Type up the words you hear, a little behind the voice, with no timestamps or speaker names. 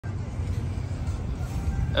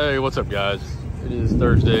Hey, what's up guys? It is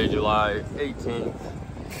Thursday, July 18th.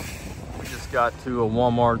 We just got to a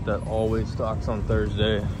Walmart that always stocks on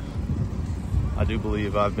Thursday. I do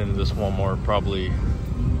believe I've been to this Walmart probably,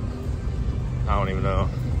 I don't even know,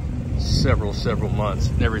 several months.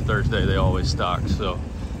 And every Thursday they always stock. So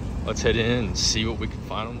let's head in and see what we can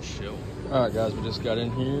find on the shelf. All right guys, we just got in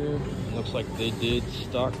here. Looks like they did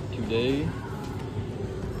stock today.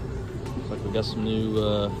 Looks like we got some new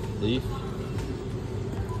leaf.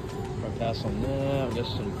 Pass on that. We got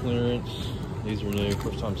some clearance. These are new.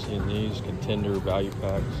 First time seeing these. Contender value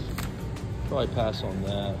packs. Probably pass on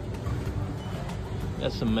that.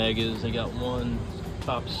 Got some megas. They got one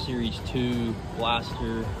top series 2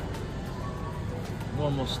 blaster.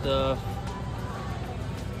 Normal stuff.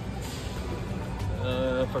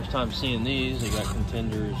 First time seeing these. They got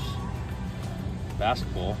contenders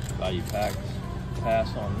basketball value packs.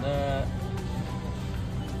 Pass on that.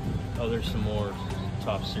 Oh, there's some more.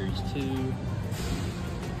 Top series 2.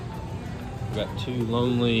 We got 2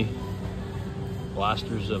 lonely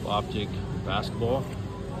blasters of Optic basketball.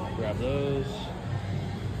 Grab those.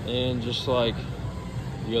 And just like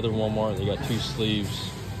the other Walmart, they got 2 sleeves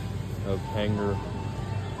of hanger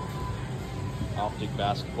Optic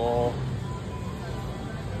basketball.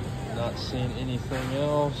 Not seeing anything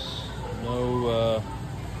else. No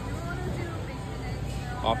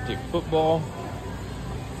Optic football.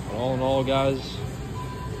 But all in all, guys,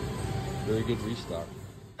 very good restock.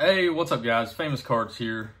 Hey, what's up guys? Famous Cards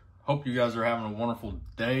here. Hope you guys are having a wonderful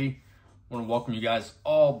day. I want to welcome you guys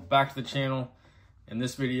all back to the channel. In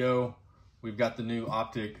this video, we've got the new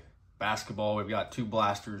Optic basketball. We've got 2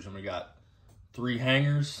 blasters and we got 3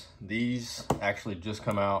 hangers. These actually just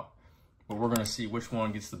come out, but we're going to see which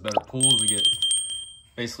one gets the better pulls. We get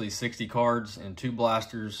basically 60 cards and 2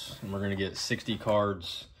 blasters, and we're going to get 60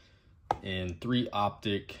 cards in 3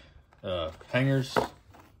 Optic hangers.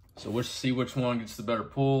 So we'll see which one gets the better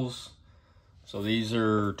pulls. So these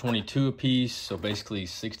are 22 a piece, so basically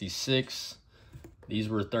 66. These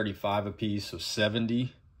were 35 a piece, so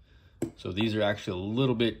 70. So these are actually a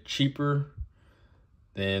little bit cheaper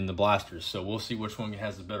than the blasters. So we'll see which one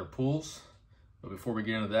has the better pulls. But before we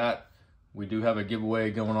get into that, we do have a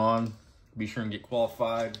giveaway going on. Be sure and get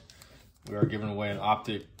qualified. We are giving away an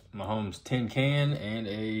Optic Mahomes tin can and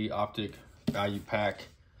a Optic value pack.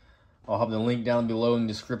 I'll have the link down below in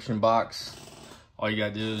the description box. All you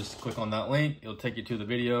gotta do is click on that link. It'll take you to the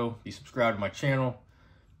video. Be subscribed to my channel,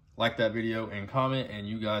 like that video, and comment, and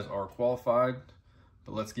you guys are qualified.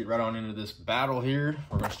 But let's get right on into this battle here.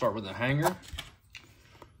 We're gonna start with a hanger.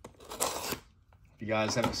 If you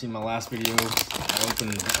guys haven't seen my last video, I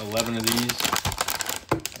opened 11 of these,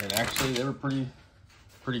 and actually they were pretty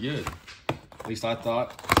good. At least I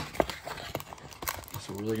thought.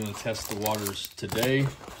 So we're really gonna test the waters today.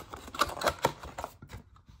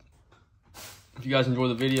 If you guys enjoy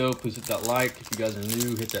the video, please hit that like. If you guys are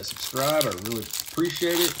new, hit that subscribe. I really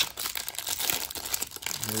appreciate it.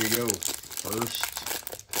 Here we go. First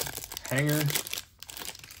hanger.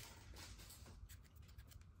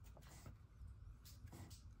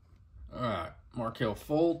 All right, Markelle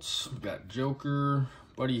Fultz. We got Joker,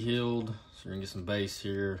 Buddy Hield. So you're gonna get some base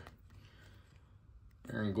here.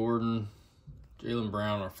 Aaron Gordon, Jaylen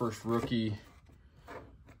Brown, our first rookie.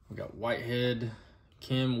 We got Whitehead,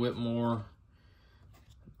 Kim Whitmore,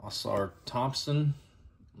 Osar Thompson.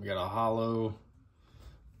 We got a hollow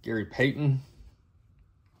Gary Payton.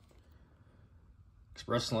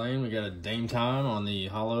 Express Lane, we got a Dame Time on the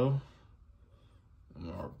hollow. And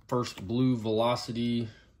our first blue velocity,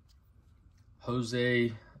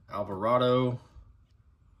 Jose Alvarado.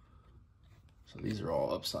 So these are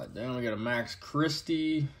all upside down. We got a Max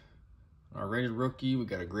Christie. Our rated rookie, we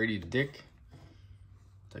got a Grady Dick.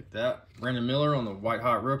 Take that. Brandon Miller on the White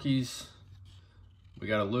Hot Rookies. We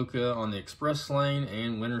got a Luka on the Express Lane,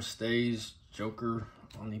 and Winter Stays Joker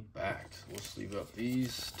on the back. So we'll sleeve up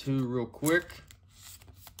these 2 real quick.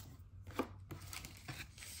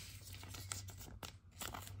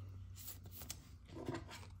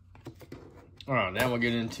 All right, now we'll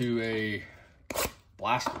get into a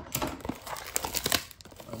blaster.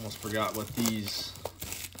 I almost forgot what these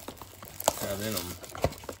have in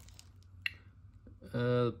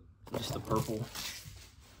them. Just the purple.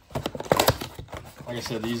 Like I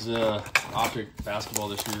said, these Optic basketball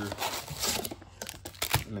this year,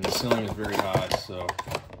 I mean, the ceiling is very high, so.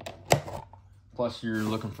 Plus you're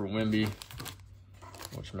looking for Wemby,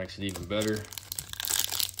 which makes it even better.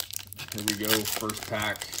 Here we go, first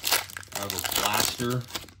pack out of a blaster.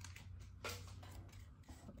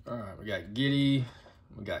 All right, we got Giddey,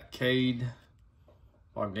 we got Cade,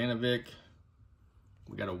 Bogdanovic,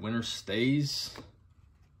 we got a Winter Stays,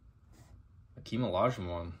 Hakeem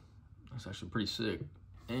Olajuwon. That's actually pretty sick.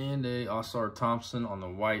 And a Oscar Thompson on the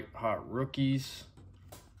white hot rookies.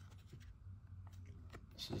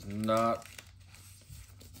 This is not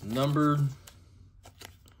numbered.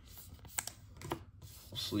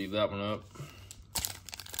 We'll sleeve that one up.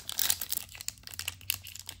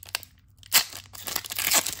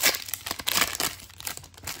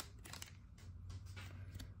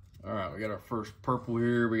 All right, we got our first purple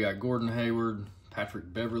here. We got Gordon Hayward,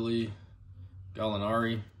 Patrick Beverly,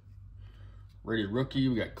 Gallinari. Rated rookie,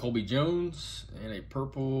 we got Colby Jones, and a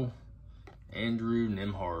purple Andrew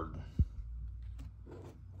Nembhard.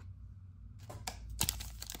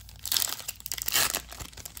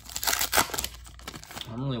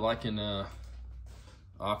 I'm really liking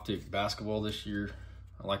Optic basketball this year.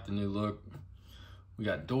 I like the new look. We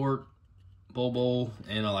got Dort, Bobo,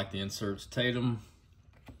 and I like the inserts. Tatum,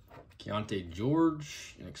 Keontae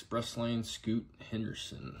George, and Express Lane, Scoot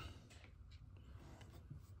Henderson.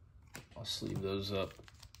 I'll sleeve those up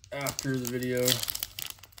after the video.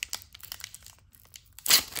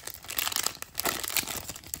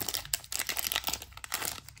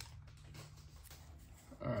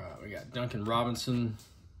 All right, we got Duncan Robinson,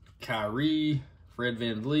 Kyrie, Fred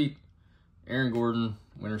VanVleet, Aaron Gordon,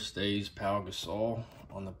 Winter Stays, Pau Gasol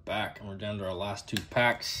on the back. And we're down to our last 2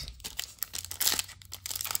 packs.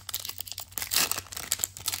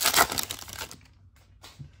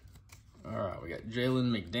 All right, we got Jalen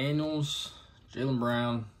McDaniels, Jaylen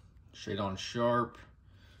Brown, Shadon Sharp.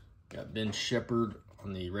 Got Ben Shepherd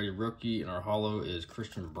on the rated rookie, and our holo is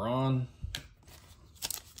Christian Braun.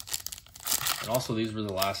 And also, these were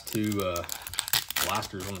the last 2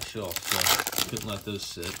 blasters on the shelf, so couldn't let those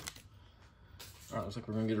sit. All right, looks like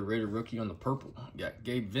we're gonna get a rated rookie on the purple. We got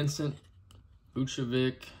Gabe Vincent,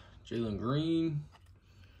 Vucevic, Jalen Green.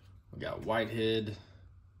 We got Whitehead.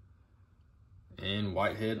 And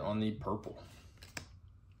Whitehead on the purple.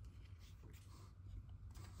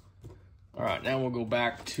 All right, now we'll go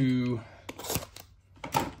back to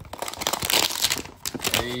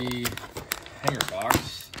a hanger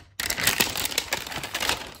box.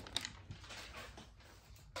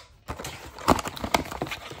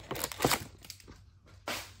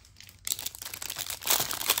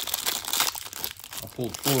 I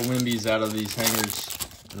pulled 4 Wembys out of these hangers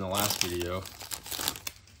in the last video.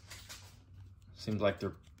 Seems like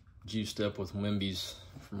they're juiced up with Wembys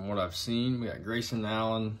from what I've seen. We got Grayson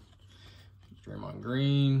Allen, Draymond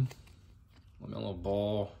Green, LaMelo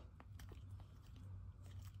Ball.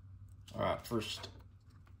 All right, first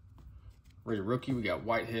rated rookie, we got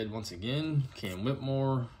Whitehead once again, Cam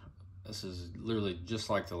Whitmore. This is literally just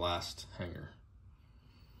like the last hanger.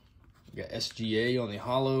 We got SGA on the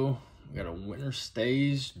holo. We got a Winter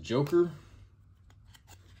Stays Joker,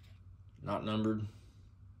 not numbered.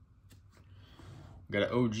 We got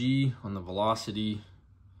an OG on the Velocity,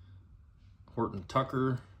 Horton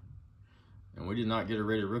Tucker, and we did not get a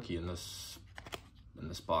rated rookie in this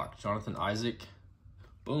box. Jonathan Isaac,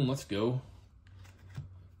 boom, let's go.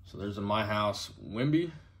 So there's a My House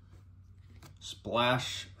Wemby,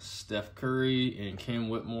 Splash, Steph Curry, and Cam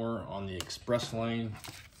Whitmore on the Express Lane.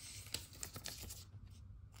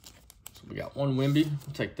 So we got 1 Wemby,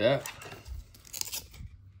 we'll take that.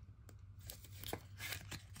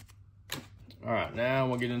 All right, now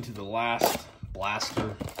we'll get into the last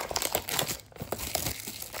blaster.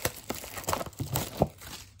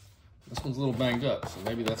 This one's a little banged up, so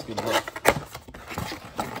maybe that's good luck.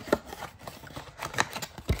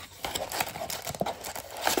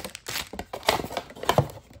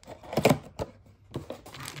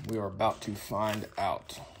 We are about to find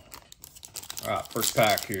out. All right, first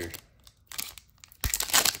pack here.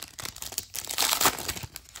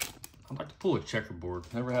 I'd like to pull a checkerboard.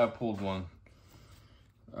 Never have pulled one.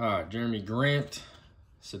 All right, Jeremy Grant,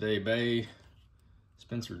 Sadie Bay,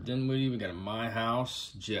 Spencer Dinwiddie. We got a My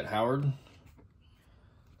House, Jet Howard.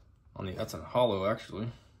 That's a holo actually.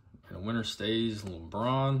 And a Winter Stays,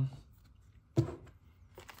 LeBron. All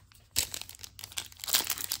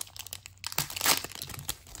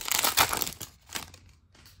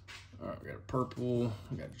right, we got a purple.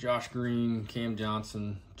 We got Josh Green, Cam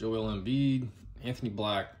Johnson, Joel Embiid, Anthony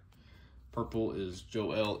Black. Purple is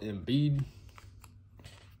Joel Embiid.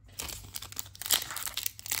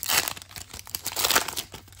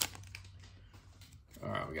 All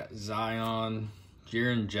right, we got Zion,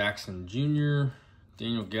 Jaren Jackson Jr.,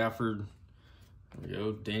 Daniel Gafford. There we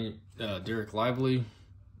go. Derek Lively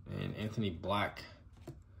and Anthony Black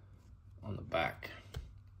on the back.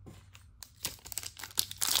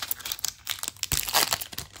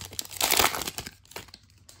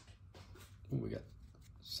 Ooh, we got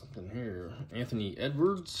something here. Anthony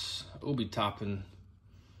Edwards, Obi Toppin,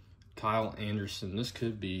 Kyle Anderson. This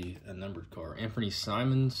could be a numbered card. Anthony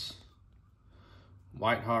Simons.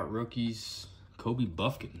 White Hot Rookies. Kobe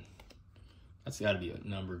Buffkin. That's got to be a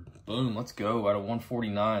numbered. Boom, let's go. Out of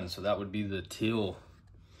 149. So that would be the teal.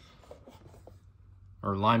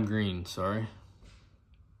 Or lime green, sorry.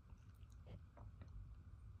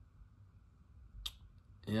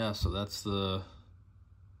 Yeah, so that's the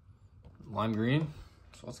lime green.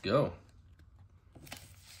 So let's go.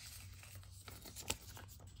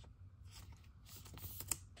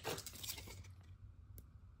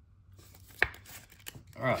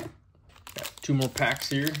 All right, got 2 more packs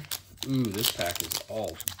here. Ooh, this pack is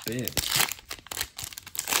all bent.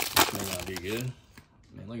 This may not be good.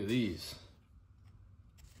 Man, look at these.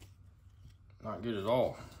 Not good at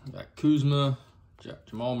all. Got Kuzma,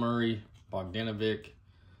 Jamal Murray, Bogdanovic,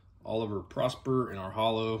 Oliver Prosper in our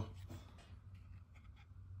hollow.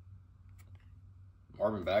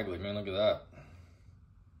 Marvin Bagley, man, look at that.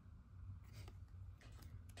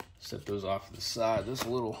 Set those off to the side. This a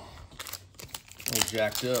little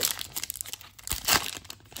jacked up.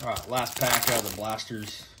 All right, last pack out of the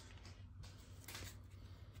blasters.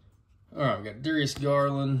 All right, we got Darius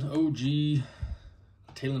Garland, OG,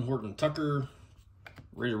 Talen Horton-Tucker,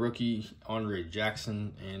 rated rookie, Andre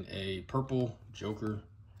Jackson, and a purple Joker.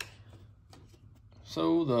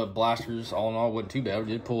 So the blasters, all in all, wasn't too bad.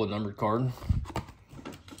 We did pull a numbered card.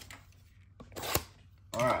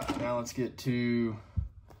 All right, now let's get to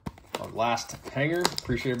our last hanger.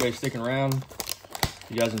 Appreciate everybody sticking around.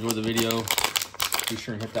 If you guys enjoyed the video, be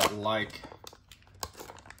sure and hit that like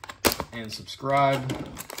and subscribe.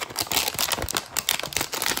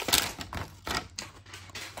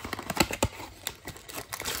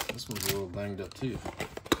 This one's a little banged up too.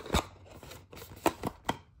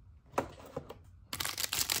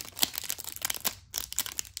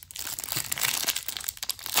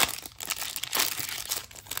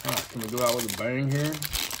 All right, can we go out with a bang here?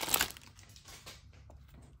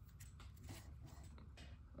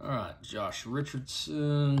 All right, Josh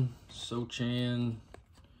Richardson, Sochan,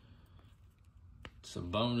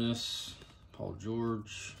 Sabonis, Paul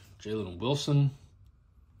George, Jalen Wilson,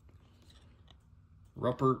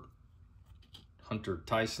 Ruppert, Hunter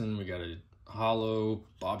Tyson. We got a hollow,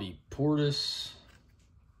 Bobby Portis,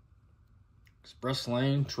 Express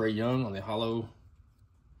Lane, Trey Young on the hollow.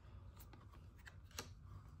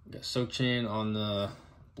 We got Sochan on the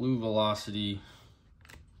blue velocity.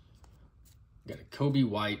 Got a Kobe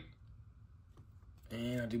White,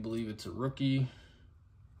 and I do believe it's a rookie.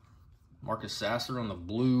 Marcus Sasser on the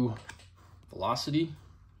blue velocity.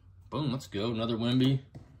 Boom, let's go. Another Wemby.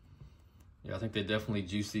 Yeah, I think they definitely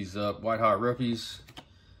juice these up. White Hot Rookies.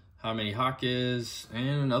 How many Hawkes?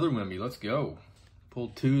 And another Wemby. Let's go.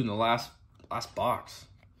 Pulled 2 in the last box.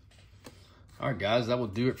 All right, guys, that will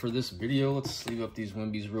do it for this video. Let's sleeve up these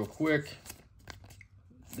Wembys real quick.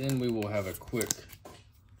 Then we will have a quick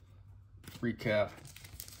recap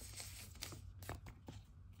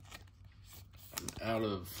out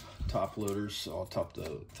of top loaders. So I'll top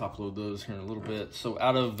load those here in a little bit. So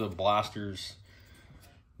out of the blasters,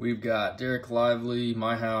 we've got Derek Lively,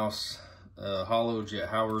 My House, hollow Jet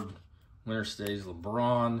Howard, Winter Stays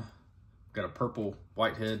LeBron. Got a purple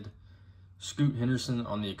Whitehead, Scoot Henderson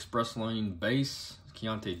on the Express Lane base,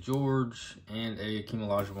 Keontae George, and a Akeem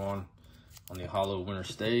Olajuwon on the hollow Winter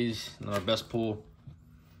Stays. And then our best pull,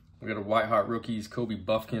 we got a White Hot Rookies, Kobe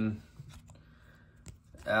Buffkin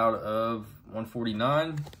out of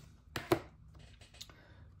 149.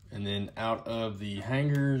 And then out of the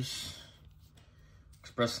hangers,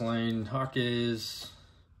 Express Lane, Hawkes,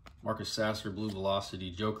 Marcus Sasser, Blue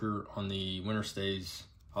Velocity, Joker on the Winter Stays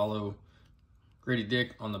hollow, Grady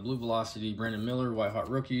Dick on the Blue Velocity, Brandon Miller, White Hot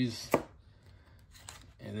Rookies.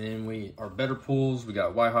 And then our better pulls, we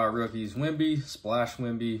got White Hot Rookies, Wemby, Splash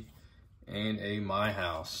Wemby, and a My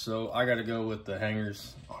House. So I got to go with the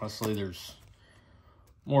hangers. Honestly, there's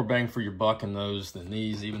more bang for your buck in those than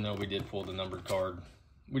these, even though we did pull the numbered card.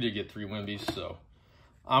 We did get 3 Wembys, so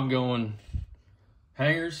I'm going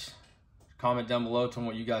hangers. Comment down below, tell me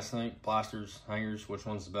what you guys think. Blasters, hangers, which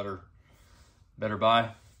one's the better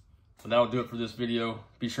buy. So that'll do it for this video.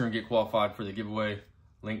 Be sure and get qualified for the giveaway.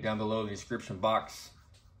 Link down below in the description box.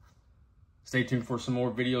 Stay tuned for some more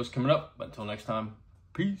videos coming up. But until next time,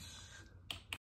 peace.